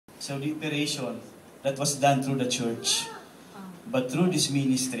So the operation, that was done through the church. But through this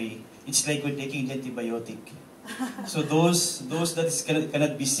ministry, it's like we're taking antibiotic. So those that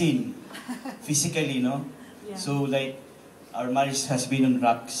cannot be seen physically, no? Yeah. So like, our marriage has been on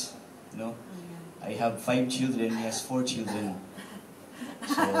rocks, no? I have 5 children, he has 4 children.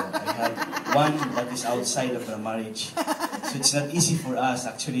 So I have one that is outside of our marriage. So it's not easy for us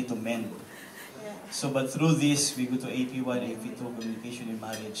actually to mend. So but through this, we go to AP1, AP2, communication in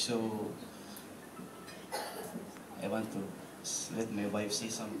marriage. So I want to let my wife say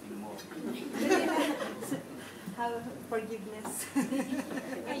something more. How forgiveness.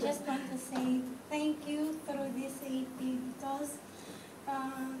 I just want to say thank you through this AP because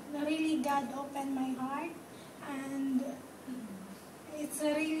really God opened my heart, and it's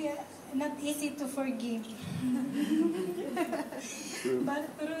really not easy to forgive. But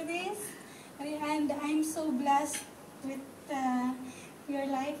through this, and I'm so blessed with your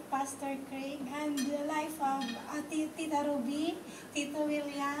life, Pastor Craig, and the life of Tita Ruby, Tito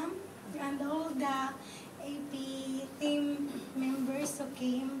William, and all the AP team members who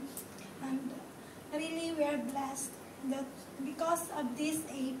came. And really we are blessed that because of this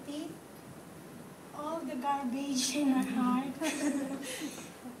AP, all the garbage in our heart,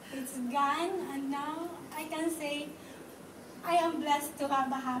 it's gone, and now I can say I am blessed to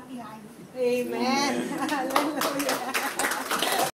have a happy life. Amen. Hallelujah.